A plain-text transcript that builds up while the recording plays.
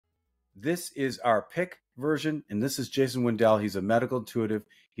This is our pick version, and this is Jason Windell. He's a medical intuitive.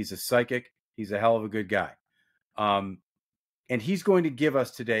 He's a psychic. He's a hell of a good guy. And he's going to give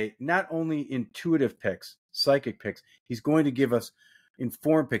us today not only intuitive picks, psychic picks, he's going to give us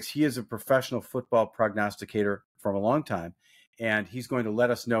informed picks. He is a professional football prognosticator from a long time, and he's going to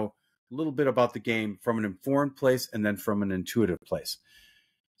let us know a little bit about the game from an informed place and then from an intuitive place.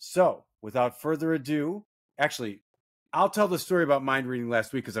 So without further ado, actually, I'll tell the story about mind reading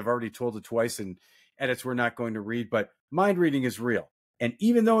last week because I've already told it twice and edits we're not going to read, but mind reading is real. And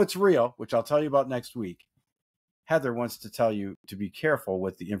even though it's real, which I'll tell you about next week, Heather wants to tell you to be careful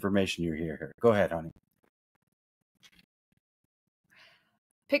with the information you hear here. Go ahead, honey.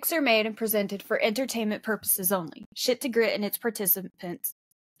 Picks are made and presented for entertainment purposes only. Shit to Grit and its participants.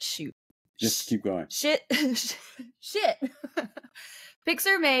 Shoot. Just keep going. Shit. Picks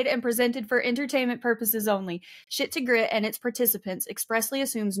are made and presented for entertainment purposes only. Shit to Grit and its participants expressly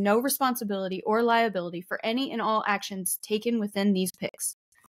assumes no responsibility or liability for any and all actions taken within these picks.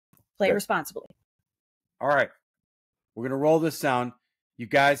 Play responsibly. All right. We're going to roll this down. You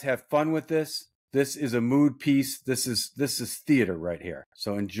guys have fun with this. This is a mood piece. This is theater right here.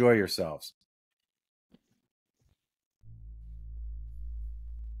 So enjoy yourselves.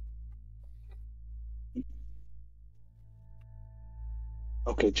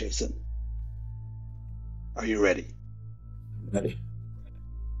 Okay, Jason. Are you ready? Ready.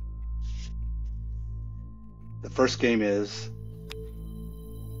 The first game is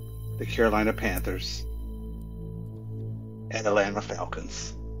the Carolina Panthers and Atlanta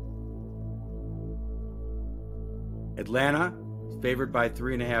Falcons. Atlanta favored by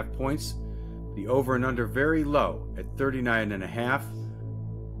 3.5 points. The over and under very low at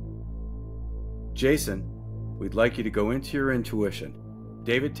 39.5. Jason, we'd like you to go into your intuition.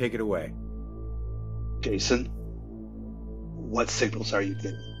 David, take it away. Jason, what signals are you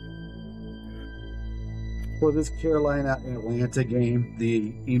getting? For this Carolina-Atlanta game,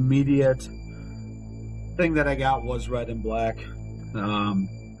 the immediate thing that I got was red and black.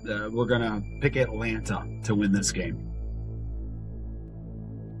 We're going to pick Atlanta to win this game.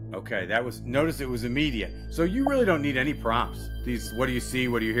 Okay, notice it was immediate. So you really don't need any prompts. These, what do you see?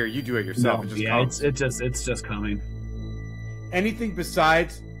 What do you hear? You do it yourself. No, it's just coming. Anything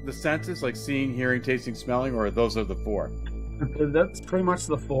besides the senses, like seeing, hearing, tasting, smelling, or those are the four? That's pretty much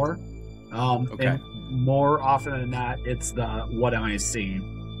the four. Okay. And more often than not, it's the what am I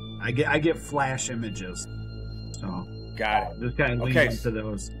seeing? I get flash images. So got it. This kind of leads into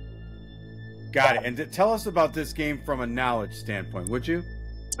those. Got it. And tell us about this game from a knowledge standpoint, would you?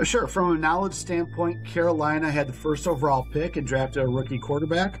 Sure. From a knowledge standpoint, Carolina had the first overall pick and drafted a rookie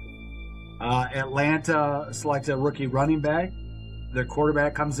quarterback. Atlanta selected a rookie running back. Their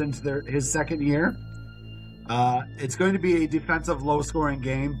quarterback comes into his second year. It's going to be a defensive, low-scoring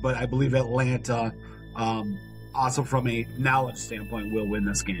game, but I believe Atlanta, also from a knowledge standpoint, will win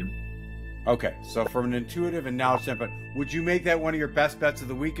this game. Okay, so from an intuitive and knowledge standpoint, would you make that one of your best bets of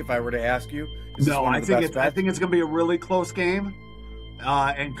the week if I were to ask you? No, I think it's going to be a really close game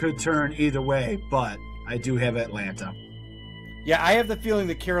and could turn either way, but I do have Atlanta. Yeah, I have the feeling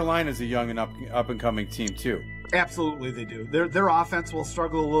that Carolina's a young and up-and-coming team, too. Absolutely, they do. Their offense will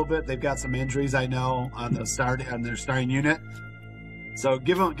struggle a little bit. They've got some injuries, I know, on their starting unit. So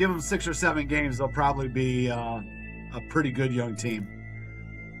give them 6 or 7 games, they'll probably be a pretty good young team.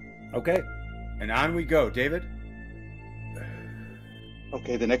 Okay, and on we go, David.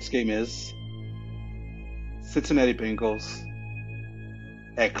 Okay, the next game is Cincinnati Bengals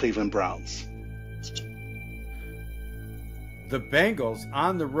at Cleveland Browns. The Bengals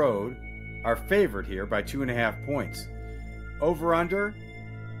on the road are favored here by 2.5 points. Over-under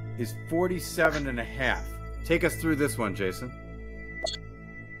is 47.5. Take us through this one, Jason.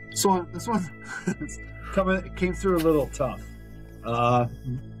 This one came through a little tough. I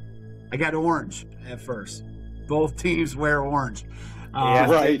got orange at first. Both teams wear orange. Yes,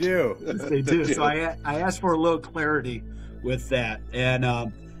 right. They do. Yes, they do. So I asked for a little clarity with that. And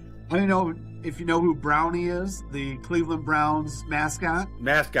I don't know if you know who Brownie is, the Cleveland Browns mascot.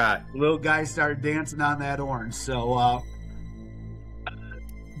 Little guy started dancing on that orange. So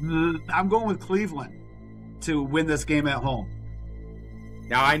I'm going with Cleveland to win this game at home.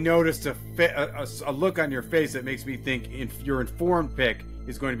 Now, I noticed a look on your face that makes me think your informed pick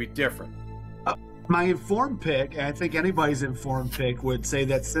is going to be different. My informed pick, and I think anybody's informed pick, would say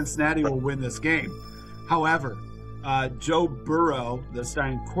that Cincinnati will win this game. However, Joe Burrow, the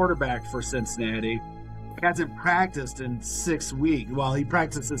starting quarterback for Cincinnati, hasn't practiced in 6 weeks. Well, he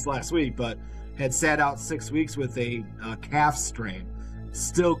practiced this last week, but had sat out 6 weeks with a calf strain.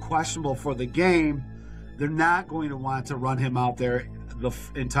 Still questionable for the game. They're not going to want to run him out there. the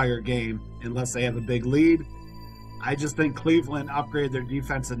entire game unless they have a big lead. I just think Cleveland upgraded their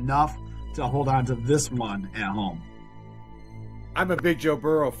defense enough to hold on to this one at home. I'm a big Joe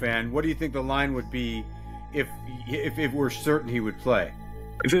Burrow fan. What do you think the line would be if we're certain he would play?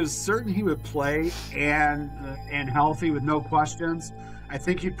 If it was certain he would play and healthy with no questions, I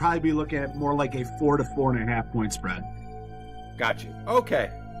think you'd probably be looking at more like a 4 to 4.5 point spread. Got you. Okay,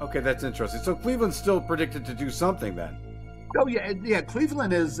 that's interesting. So Cleveland's still predicted to do something then. Oh yeah.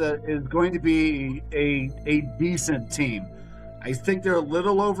 Cleveland is going to be a decent team. I think they're a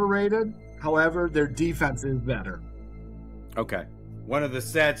little overrated. However, their defense is better. Okay, one of the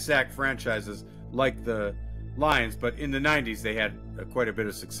sad sack franchises like the Lions, but in the 90s they had quite a bit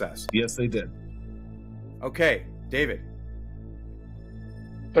of success. Yes, they did. Okay, David.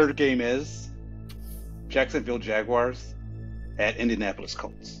 Third game is Jacksonville Jaguars at Indianapolis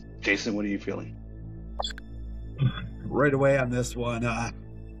Colts. Jason, what are you feeling? Right away on this one.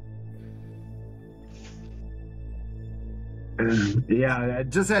 Yeah, I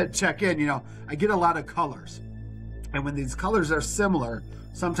just had to check in. I get a lot of colors. And when these colors are similar,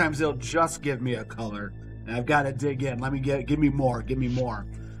 sometimes they'll just give me a color. And I've got to dig in. Give me more.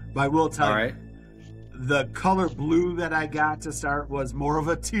 But I will tell you, the color blue that I got to start was more of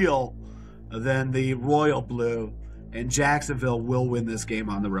a teal than the royal blue. And Jacksonville will win this game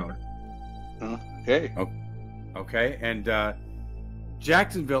on the road. Okay. Okay, and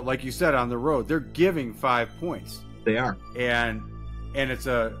Jacksonville, like you said, on the road, they're giving 5 points. They are. And it's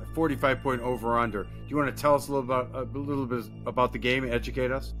a 45-point over-under. Do you want to tell us a little bit about the game and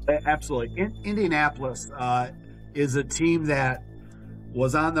educate us? Absolutely. Indianapolis is a team that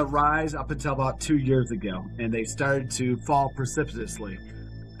was on the rise up until about 2 years ago, and they started to fall precipitously.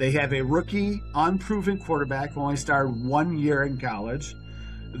 They have a rookie, unproven quarterback who only started 1 year in college.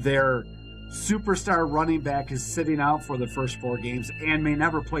 Their superstar running back is sitting out for the first 4 games and may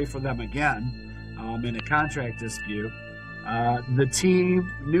never play for them again in a contract dispute. The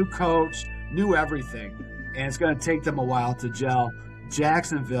team, new coach, new everything, and it's going to take them a while to gel.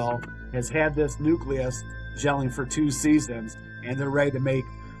 Jacksonville has had this nucleus gelling for 2 seasons, and they're ready to make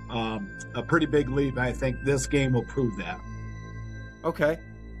a pretty big leap. I think this game will prove that. Okay.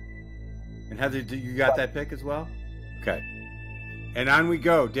 And Heather, you got that pick as well? Okay. And on we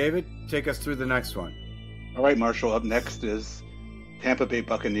go. David, take us through the next one. All right, Marshall. Up next is Tampa Bay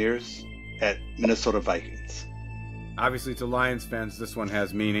Buccaneers at Minnesota Vikings. Obviously, to Lions fans, this one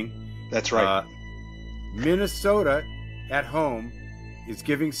has meaning. That's right. Minnesota at home is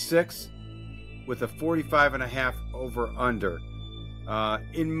giving 6 with a 45.5 over-under.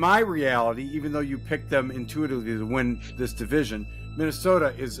 In my reality, even though you picked them intuitively to win this division,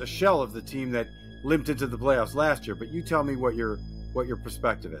 Minnesota is a shell of the team that limped into the playoffs last year. But you tell me what your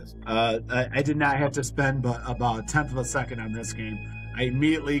perspective is. I did not have to spend but about a tenth of a second on this game. I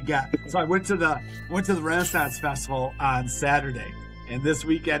immediately I went to the Renaissance Festival on Saturday, and this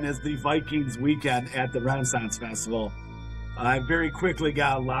weekend is the Vikings weekend at the Renaissance Festival. I very quickly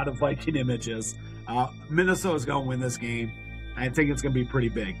got a lot of Viking images. Minnesota's going to win this game. I think it's going to be pretty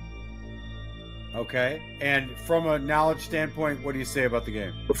big. Okay. And from a knowledge standpoint, what do you say about the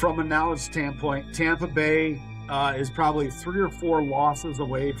game? From a knowledge standpoint, Tampa Bay is probably 3 or 4 losses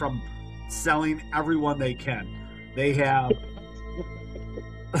away from selling everyone they can. They have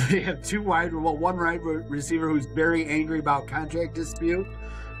one wide receiver who's very angry about contract dispute.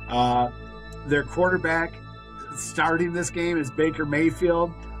 Their quarterback starting this game is Baker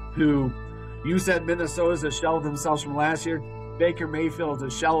Mayfield, who you said Minnesota's a shell of themselves from last year. Baker Mayfield is a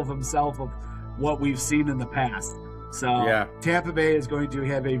shell of himself of what we've seen in the past. So yeah. Tampa Bay is going to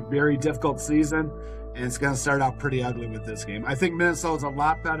have a very difficult season, and it's going to start out pretty ugly with this game. I think Minnesota's a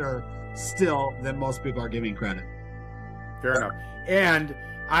lot better still than most people are giving credit. Fair enough. And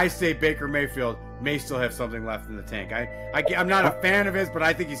I say Baker Mayfield may still have something left in the tank. I'm not a fan of his, but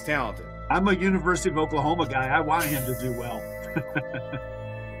I think he's talented. I'm a University of Oklahoma guy. I want him to do well.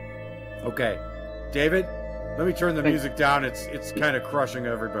 Okay. David, let me turn the music down. It's kind of crushing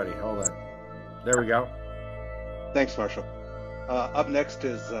everybody. Hold on. There we go. Thanks, Marshall. Up next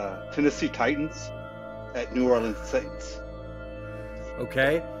is Tennessee Titans at New Orleans Saints.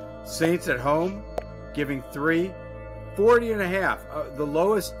 Okay. Saints at home, giving 3, 40.5. The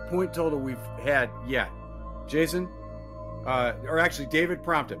lowest point total we've had yet. Jason? Or actually, David,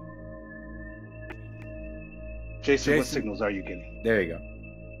 prompt him. Jason, what signals are you getting? There you go.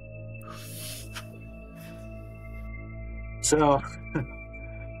 So,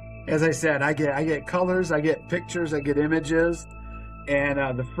 as I said, I get colors, I get pictures, I get images,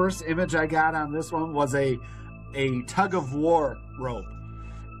 and the first image I got on this one was a tug of war rope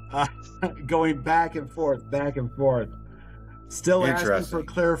going back and forth. Still asking for Interesting.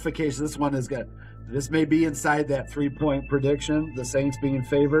 clarification. This one is good. This may be inside that 3-point prediction, the Saints being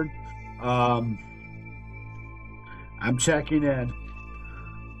favored. I'm checking in.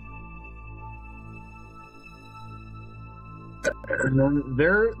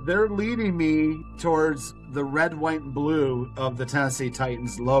 They're leading me towards the red, white, and blue of the Tennessee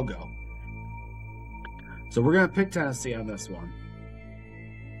Titans logo. So we're going to pick Tennessee on this one.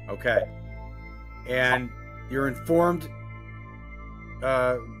 Okay. And your informed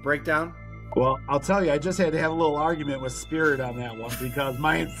breakdown? Well, I'll tell you, I just had to have a little argument with Spirit on that one because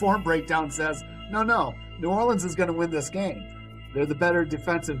my informed breakdown says, no, New Orleans is going to win this game. They're the better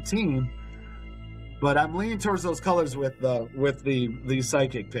defensive team, but I'm leaning towards those colors with the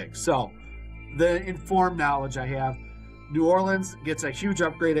psychic pick. So the informed knowledge I have, New Orleans gets a huge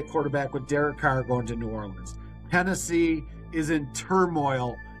upgrade at quarterback with Derek Carr going to New Orleans. Tennessee is in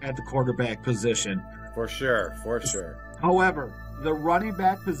turmoil at the quarterback position. For sure. However, the running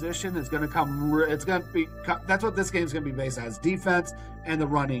back position is going to come. It's going to be. That's what this game is going to be based on: is defense and the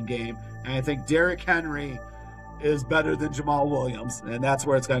running game. And I think Derrick Henry is better than Jamal Williams, and that's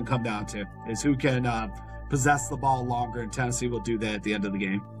where it's going to come down to: is who can possess the ball longer. And Tennessee will do that at the end of the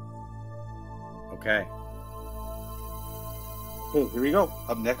game. Okay. Okay, here we go.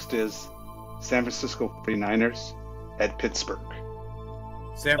 Up next is San Francisco 49ers at Pittsburgh.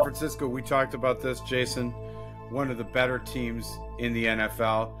 San Francisco, we talked about this, Jason. One of the better teams in the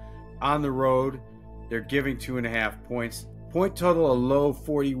NFL. On the road, they're giving 2.5 points. Point total a low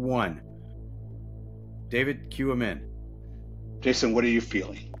 41. David, cue him in. Jason, what are you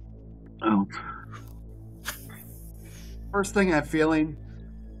feeling? Oh. First thing I'm feeling,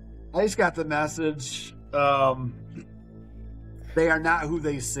 I just got the message. They are not who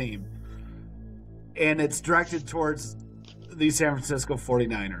they seem. And it's directed towards the San Francisco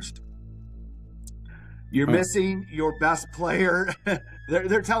 49ers. You're missing your best player.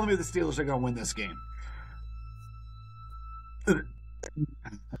 They're telling me the Steelers are going to win this game.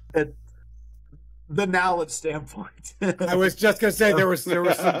 The knowledge standpoint. I was just going to say there was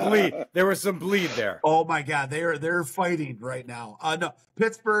some bleed. There was some bleed there. Oh my God, they're fighting right now. No,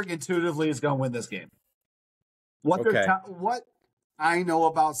 Pittsburgh intuitively is going to win this game. What I know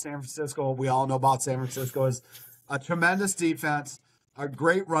about San Francisco, we all know about San Francisco, is a tremendous defense, a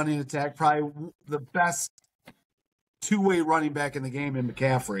great running attack, probably the best two-way running back in the game in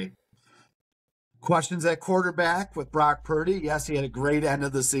McCaffrey. Questions at quarterback with Brock Purdy. Yes, he had a great end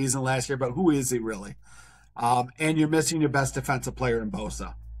of the season last year, but who is he really? And you're missing your best defensive player in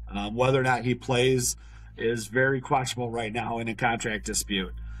Bosa. Whether or not he plays is very questionable right now in a contract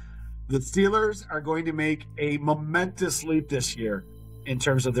dispute. The Steelers are going to make a momentous leap this year in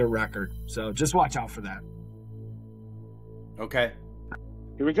terms of their record. So just watch out for that. Okay.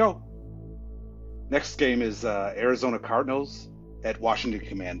 Here we go. Next game is Arizona Cardinals at Washington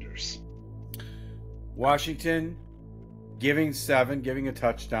Commanders. Washington giving 7, giving a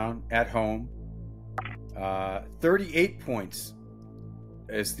touchdown at home. 38 points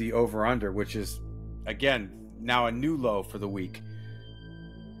is the over-under, which is, again, now a new low for the week.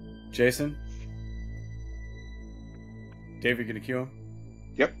 Jason? Dave, you're going to cue him?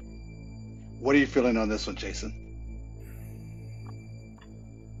 Yep. What are you feeling on this one, Jason?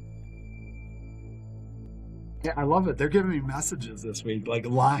 Yeah, I love it. They're giving me messages this week, like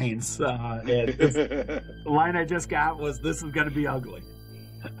lines. The line I just got was, "This is going to be ugly."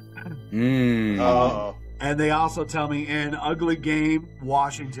 And they also tell me, in an ugly game,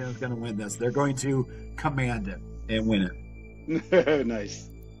 Washington is going to win this. They're going to command it and win it. Nice.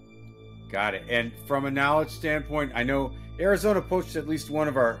 Got it. And from a knowledge standpoint, I know Arizona poached at least one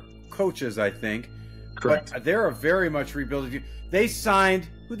of our coaches, I think. Correct. But they're a very much rebuilding team. They signed,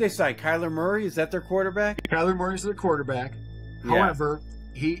 who they signed? Kyler Murray? Is that their quarterback? Kyler Murray's their quarterback. Yeah. However,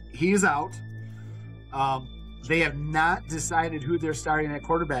 he's out. They have not decided who they're starting at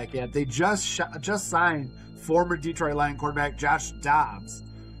quarterback yet. They just signed former Detroit Lion quarterback Josh Dobbs,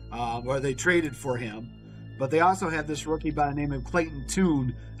 where they traded for him. But they also had this rookie by the name of Clayton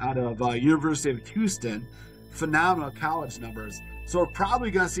Tune out of University of Houston. Phenomenal college numbers. So we're probably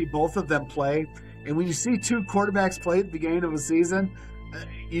going to see both of them play. And when you see two quarterbacks play at the beginning of a season,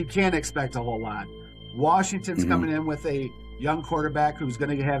 you can't expect a whole lot. Washington's coming in with a young quarterback who's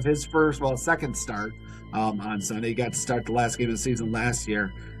going to have his second start on Sunday. He got to start the last game of the season last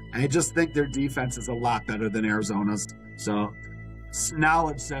year. And I just think their defense is a lot better than Arizona's. So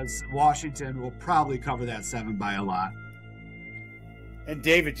knowledge says Washington will probably cover that 7 by a lot. And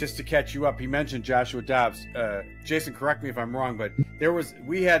David, just to catch you up, he mentioned Joshua Dobbs. Jason, correct me if I'm wrong, but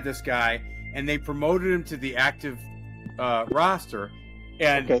we had this guy, and they promoted him to the active roster.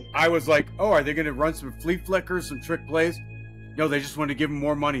 And I was like, oh, are they going to run some flea flickers, some trick plays? No, they just wanted to give him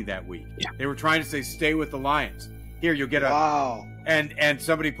more money that week. Yeah. They were trying to say, stay with the Lions. Here, you'll get a... Wow. And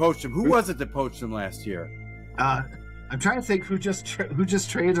somebody poached him. Who was it that poached him last year? I'm trying to think who just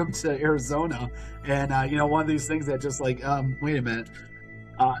traded him to Arizona, and one of these things that just like, wait a minute,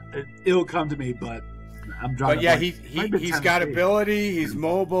 it'll come to me, but I'm drawing. But yeah, he's got ability. He's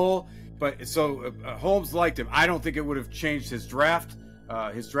mobile. But so Holmes liked him. I don't think it would have changed his draft,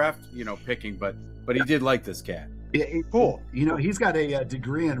 picking. But he did like this cat. Yeah, Cool. He's got a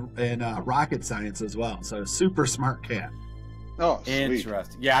degree in rocket science as well, so a super smart cat. Oh, sweet.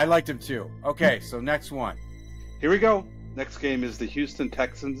 Interesting. Yeah, I liked him too. Okay, so next one. Here we go. Next game is the Houston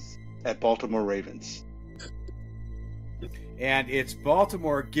Texans at Baltimore Ravens. And it's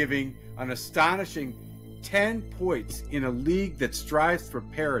Baltimore giving an astonishing 10 points in a league that strives for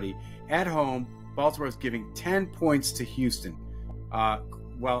parity. At home, Baltimore is giving 10 points to Houston.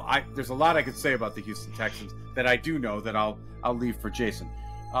 There's a lot I could say about the Houston Texans that I do know that I'll leave for Jason.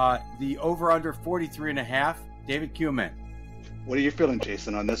 The over-under 43.5. David, cue him in. What are you feeling,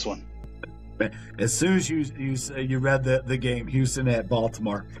 Jason, on this one? As soon as you read the game, Houston at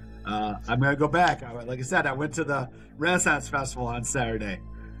Baltimore, I'm going to go back. Like I said, I went to the Renaissance Festival on Saturday.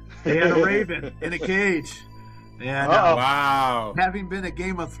 They had a raven in a cage. And wow. Having been a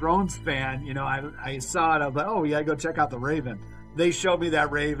Game of Thrones fan, I saw it. I was like, oh, yeah, go check out the raven. They showed me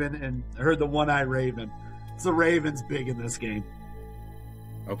that raven and I heard the one-eyed raven. So the raven's big in this game.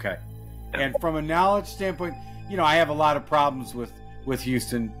 Okay. And from a knowledge standpoint, I have a lot of problems with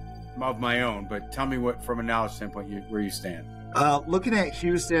Houston of my own, but tell me what, from a knowledge standpoint, where you stand. Looking at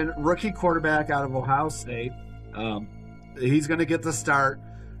Houston, rookie quarterback out of Ohio State. He's going to get the start.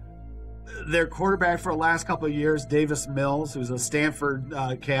 Their quarterback for the last couple of years, Davis Mills, who's a Stanford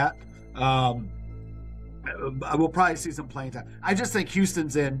cat. We'll probably see some playing time. I just think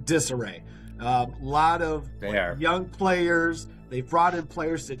Houston's in disarray. A lot of young players. They've brought in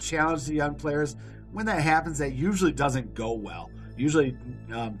players to challenge the young players. When that happens, that usually doesn't go well. Usually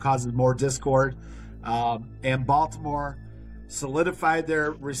causes more discord. And Baltimore solidified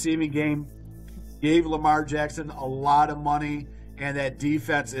their receiving game, gave Lamar Jackson a lot of money, and that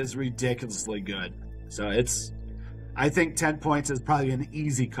defense is ridiculously good. So I think 10 points is probably an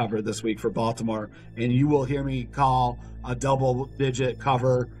easy cover this week for Baltimore, and you will hear me call a double-digit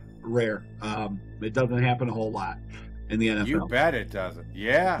cover rare. It doesn't happen a whole lot in the NFL. You bet it doesn't.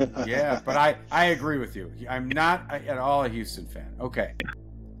 Yeah. But I agree with you. I'm not at all a Houston fan. Okay.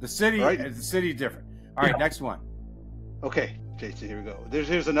 The city different. All right, next one. Okay, Jason, here we go.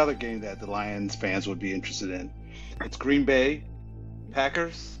 Here's another game that the Lions fans would be interested in. It's Green Bay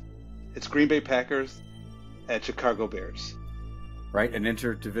Packers. It's Green Bay Packers at Chicago Bears. Right, an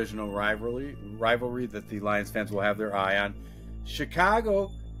interdivisional rivalry that the Lions fans will have their eye on. Chicago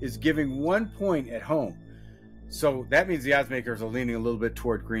is giving 1 point at home. So that means the odds makers are leaning a little bit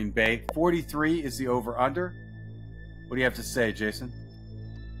toward Green Bay. 43 is the over-under. What do you have to say, Jason?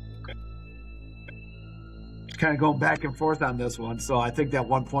 Kind of going back and forth on this one, so I think that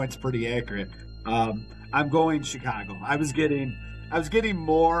 1 point's pretty accurate. I'm going Chicago. I was getting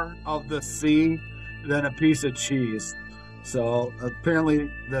more of the C than a piece of cheese. So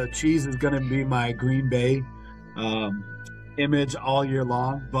apparently the cheese is going to be my Green Bay image all year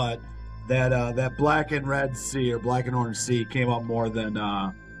long, but that black and red C or black and orange C came up more than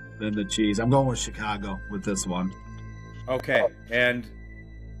the cheese. I'm going with Chicago with this one. Okay, and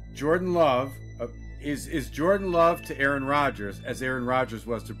Jordan Love is Jordan Love to Aaron Rodgers as Aaron Rodgers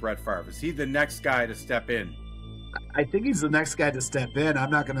was to Brett Favre? Is he the next guy to step in? I think he's the next guy to step in. I'm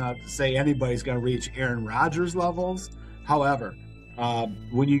not going to say anybody's going to reach Aaron Rodgers levels. However,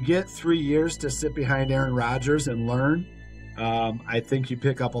 when you get 3 years to sit behind Aaron Rodgers and learn, I think you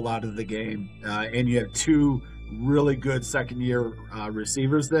pick up a lot of the game. And you have two really good second-year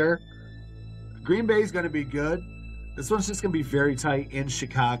receivers there. Green Bay is going to be good. This one's just going to be very tight in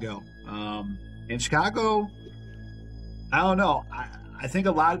Chicago. In Chicago, I don't know. I think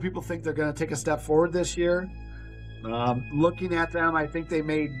a lot of people think they're going to take a step forward this year. Looking at them, I think they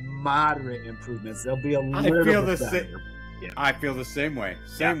made moderate improvements. They'll be a little bit better. I feel the same way.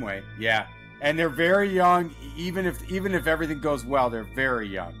 Yeah. And they're very young. Even if everything goes well, they're very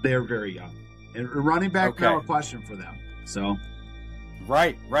young. They're very young. And running back, now a question for them. So,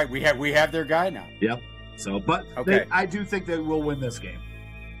 right. We have their guy now. Yep. So, but I do think they will win this game.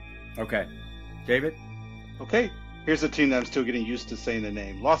 Okay, David. Okay. Here's a team that I'm still getting used to saying the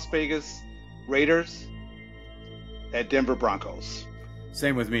name: Las Vegas Raiders at Denver Broncos.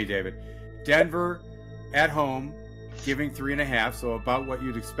 Same with me, David. Denver at home, giving 3.5, so about what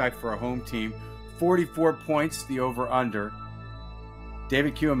you'd expect for a home team. 44 points, the over-under.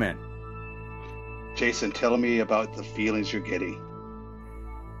 David, cue him in. Jason, tell me about the feelings you're getting.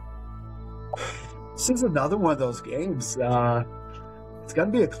 This is another one of those games. It's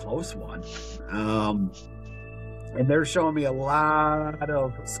going to be a close one. And they're showing me a lot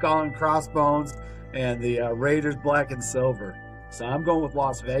of skull and crossbones and the Raiders black and silver. So I'm going with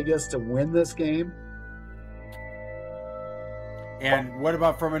Las Vegas to win this game. And what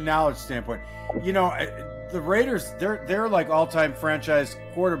about from a knowledge standpoint? You know, the Raiders, they're like all-time franchise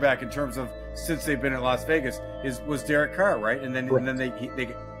quarterback in terms of since they've been at Las Vegas was Derek Carr, right? And then they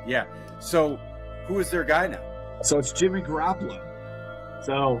yeah. So who is their guy now? So it's Jimmy Garoppolo.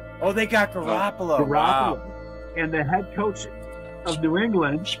 So they got Garoppolo. Wow. And the head coach of New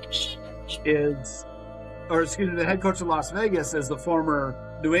England the head coach of Las Vegas is the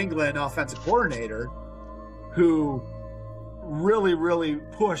former New England offensive coordinator who really, really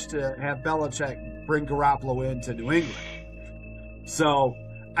pushed to have Belichick bring Garoppolo into New England. So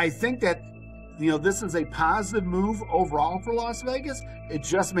I think that, this is a positive move overall for Las Vegas. It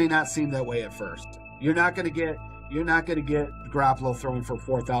just may not seem that way at first. You're not going to get Garoppolo throwing for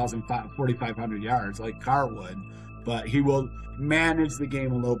 4,500 yards like Carr would, but he will manage the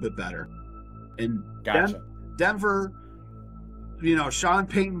game a little bit better. And gotcha. Denver, Sean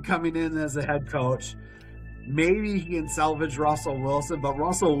Payton coming in as the head coach, maybe he can salvage Russell Wilson, but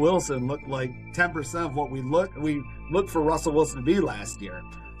Russell Wilson looked like 10% of what we looked for Russell Wilson to be last year.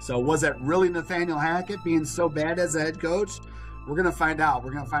 So was that really Nathaniel Hackett being so bad as a head coach? We're going to find out.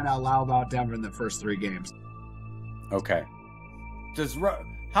 We're going to find out a lot about Denver in the first 3 games. Okay.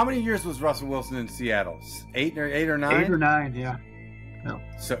 How many years was Russell Wilson in Seattle? 8 or 9? 8 or 9, yeah. No.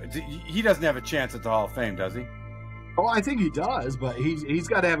 So he doesn't have a chance at the Hall of Fame, does he? Oh, I think he does, but he's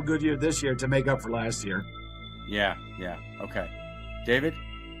got to have a good year this year to make up for last year. Yeah. Okay. David?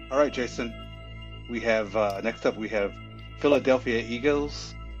 All right, Jason. We have, next up, we have Philadelphia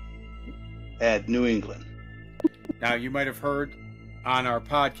Eagles at New England. Now, you might have heard on our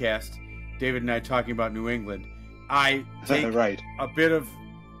podcast, David and I talking about New England. I take right. a bit of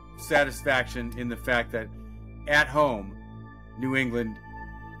satisfaction in the fact that at home, New England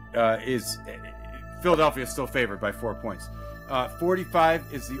Philadelphia is still favored by 4 points. 45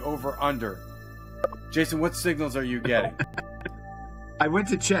 is the over-under. Jason, what signals are you getting? I went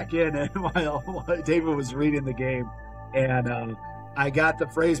to check in and while David was reading the game, and I got the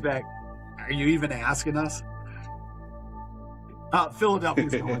phrase back, "Are you even asking us?"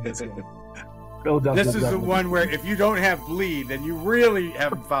 Philadelphia's going to win this game. This is the one where if you don't have bleed, then you really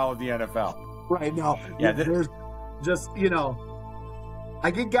haven't followed the NFL. Right, no. Yeah, there's just, I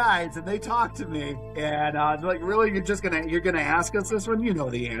get guides and they talk to me and like, really, you're gonna ask us this one? You know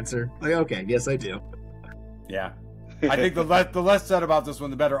the answer. Like, okay, yes I do. Yeah. I think the less said about this one,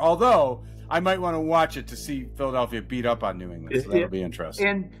 the better. Although I might want to watch it to see Philadelphia beat up on New England. So that'll be interesting.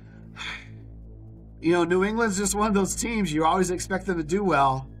 And New England's just one of those teams you always expect them to do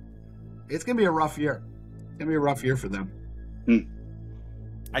well. It's going to be a rough year. It's going to be a rough year for them.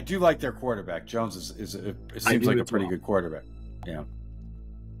 I do like their quarterback. Jones seems like a pretty good quarterback. Yeah.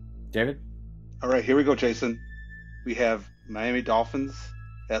 David? All right, here we go, Jason. We have Miami Dolphins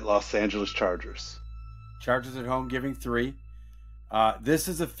at Los Angeles Chargers. Chargers at home giving 3. This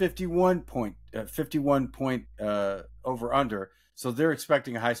is a 51 point over under. So they're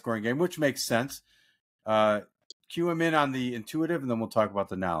expecting a high scoring game, which makes sense. Cue him in on the intuitive, and then we'll talk about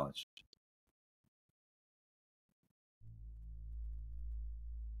the knowledge.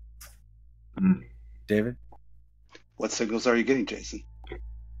 David? What signals are you getting, Jason?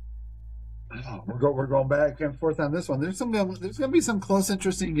 Oh, we're going back and forth on this one. There's going to be some close,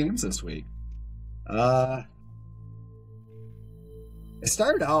 interesting games this week. It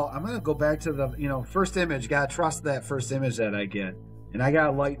started out, I'm going to go back to the, first image. Got to trust that first image that I get. And I got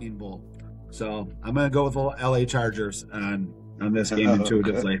a lightning bolt. So I'm going to go with the LA Chargers on this game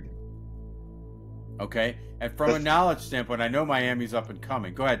intuitively. Okay. And from a knowledge standpoint, I know Miami's up and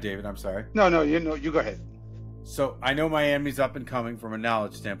coming. Go ahead, David. I'm sorry. No, you go ahead. So I know Miami's up and coming from a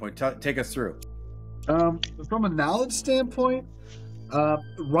knowledge standpoint. Take us through. From a knowledge standpoint,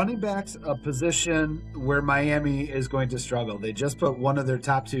 running back's a position where Miami is going to struggle. They just put one of their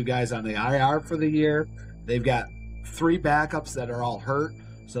top 2 guys on the IR for the year. They've got 3 backups that are all hurt.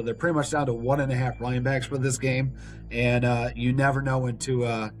 So they're pretty much down to 1.5 running backs for this game. And you never know when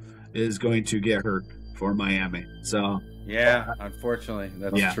Tua is going to get hurt for Miami. So yeah, unfortunately,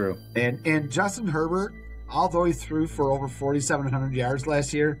 that's true. And Justin Herbert, although he threw for over 4,700 yards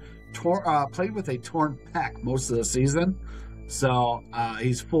last year, played with a torn pec most of the season. So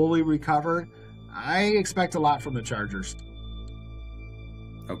he's fully recovered. I expect a lot from the Chargers.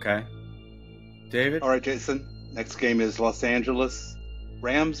 Okay. David? All right, Jason. Next game is Los Angeles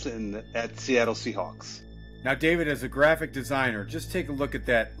Rams and at Seattle Seahawks. Now, David, as a graphic designer, just take a look at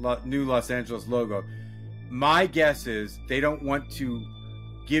that new Los Angeles logo. My guess is they don't want to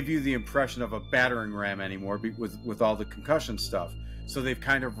give you the impression of a battering ram anymore with all the concussion stuff. So they've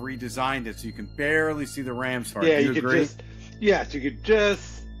kind of redesigned it so you can barely see the Rams part. Yeah, Do you agree? You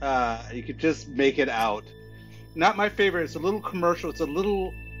could just make it out. Not my favorite. It's a little commercial.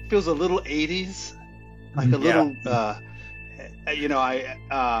 Feels a little 80s, like a little.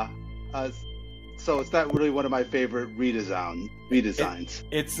 So it's not really one of my favorite redesigns.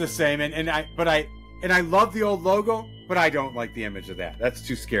 It's the same, and I love the old logo, but I don't like the image of that. That's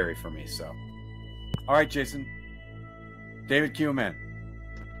too scary for me. So, all right, Jason. David, cue him in.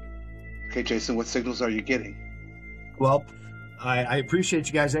 Okay, Jason, what signals are you getting? Well, I appreciate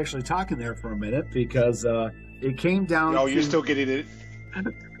you guys actually talking there for a minute because it came down. Oh, you're still getting it.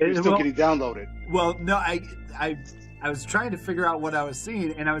 You're still getting downloaded. Well, no, I was trying to figure out what I was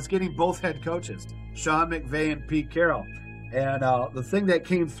seeing, and I was getting both head coaches, Sean McVay and Pete Carroll. And the thing that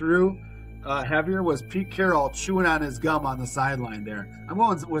came through heavier was Pete Carroll chewing on his gum on the sideline there. I'm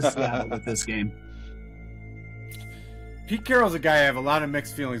going with Seattle with this game. Pete Carroll's a guy I have a lot of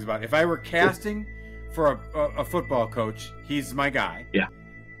mixed feelings about. If I were casting for a football coach, he's my guy. Yeah.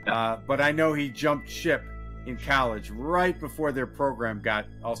 But I know he jumped ship in college right before their program got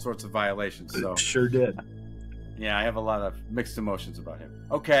all sorts of violations. So sure did. Yeah, I have a lot of mixed emotions about him.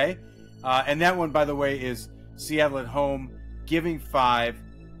 Okay. And that one, by the way, is Seattle at home, giving 5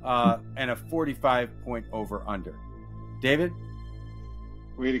 and a 45-point over-under. David?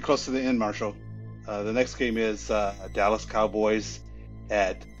 We're getting close to the end, Marshall. The next game is Dallas Cowboys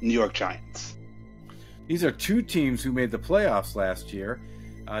at New York Giants. These are two teams who made the playoffs last year.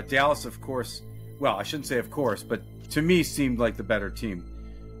 Dallas, of course, well, I shouldn't say of course, but to me seemed like the better team.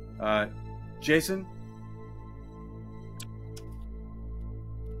 Jason?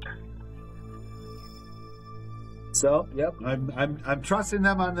 So, yep, I'm trusting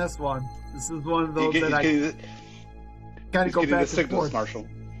them on this one. This is one of those that I kind of go back and forth. Marshall.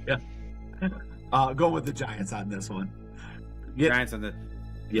 Yeah. Going with the Giants on this one. Giants on the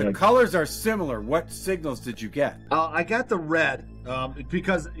colors are similar. What signals did you get? I got the red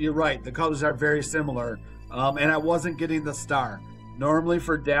because you're right. The colors are very similar, and I wasn't getting the star. Normally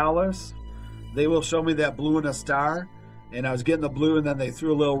for Dallas, they will show me that blue and a star, and I was getting the blue, and then they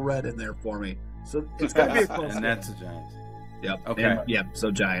threw a little red in there for me. So it's got to be a close and that's the Giants. Yep. Okay.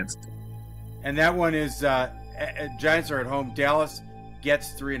 So Giants. And that one is Giants are at home. Dallas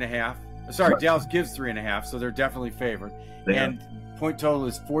gets 3.5. Sorry, Dallas gives 3.5, so they're definitely favored. And point total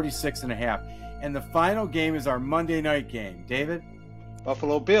is 46.5. And the final game is our Monday night game. David?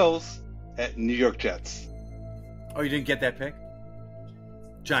 Buffalo Bills at New York Jets. Oh, you didn't get that pick?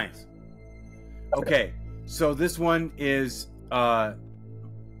 Giants. Okay, so this one is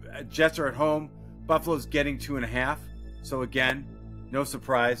Jets are at home. Buffalo's getting 2.5. So again, no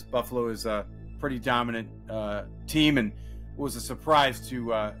surprise. Buffalo is a pretty dominant team, and was a surprise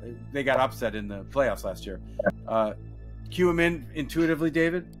to they got upset in the playoffs last year. Cue him in intuitively,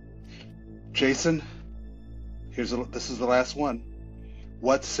 David. Jason, this is the last one.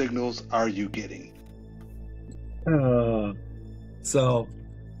 What signals are you getting? So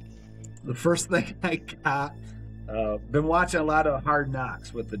the first thing I got, been watching a lot of Hard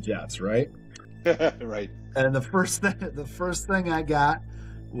Knocks with the Jets, right? Right. And the first thing I got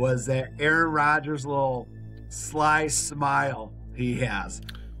was that Aaron Rodgers' little sly smile he has.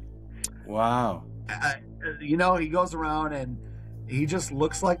 Wow. He goes around and he just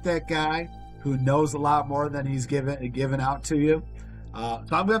looks like that guy who knows a lot more than he's given out to you. So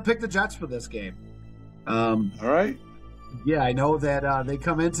I'm going to pick the Jets for this game. All right. Yeah, I know that they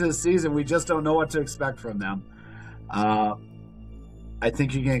come into the season. We just don't know what to expect from them. I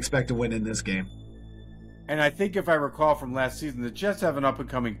think you can expect to win in this game. And I think if I recall from last season, the Jets have an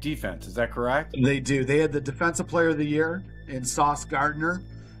up-and-coming defense. Is that correct? They do. They had the Defensive Player of the Year in Sauce Gardner.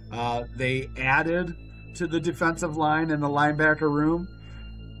 They added to the defensive line in the linebacker room.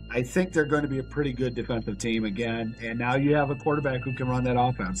 I think they're going to be a pretty good defensive team again. And now you have a quarterback who can run that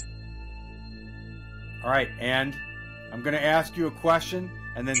offense. All right, and I'm going to ask you a question,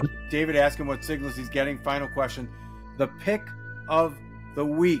 and then David ask him what signals he's getting. Final question. The pick of the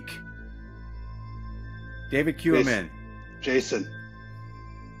week. David, cue him in. Jason,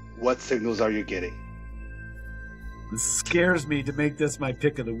 what signals are you getting? It scares me to make this my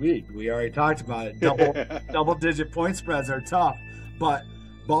pick of the week. We already talked about it. Double-digit point spreads are tough, but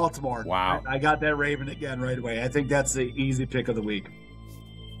Baltimore. Wow. I got that Raven again right away. I think that's the easy pick of the week.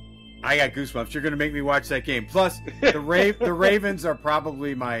 I got goosebumps. You're going to make me watch that game. Plus, the Ravens are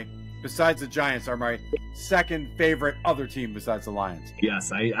probably my besides the Giants, are my second favorite other team besides the Lions.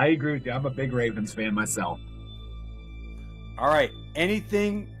 Yes, I agree with you. I'm a big Ravens fan myself. All right.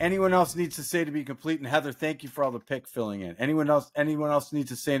 Anything anyone else needs to say to be complete? And Heather, thank you for all the pick filling in. Anyone else needs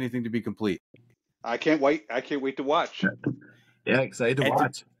to say anything to be complete? I can't wait to watch. Yeah, excited to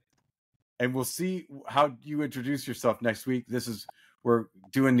watch. And we'll see how you introduce yourself next week. We're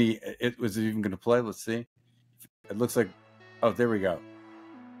doing it was it even going to play? Let's see. It looks like, oh, there we go.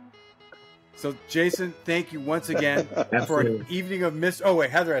 So, Jason, thank you once again for an evening of Oh, wait,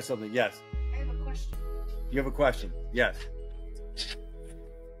 Heather has something. Yes. I have a question. You have a question? Yes.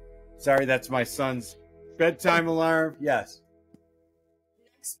 Sorry, that's my son's bedtime alarm. Yes.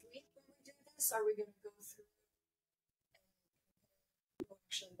 Next week when we do this, are we going to go through and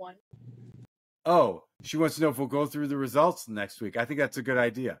actually won? Oh, she wants to know if we'll go through the results next week. I think that's a good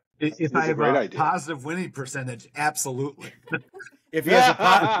idea. If I have a positive winning percentage, absolutely. If he has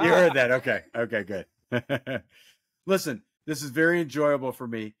you heard that. Okay, good. Listen, this is very enjoyable for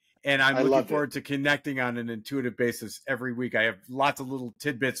me, and I'm looking forward to connecting on an intuitive basis every week. I have lots of little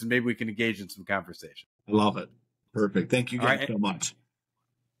tidbits, and maybe we can engage in some conversation. I love it. Perfect. Thank you guys so much.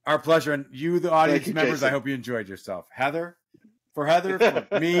 Our pleasure. And you, the audience members, Jason. I hope you enjoyed yourself. For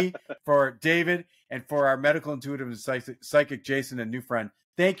me, for David, and for our medical intuitive and psychic Jason and new friend,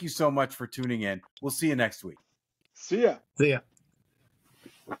 thank you so much for tuning in. We'll see you next week. See ya. See ya.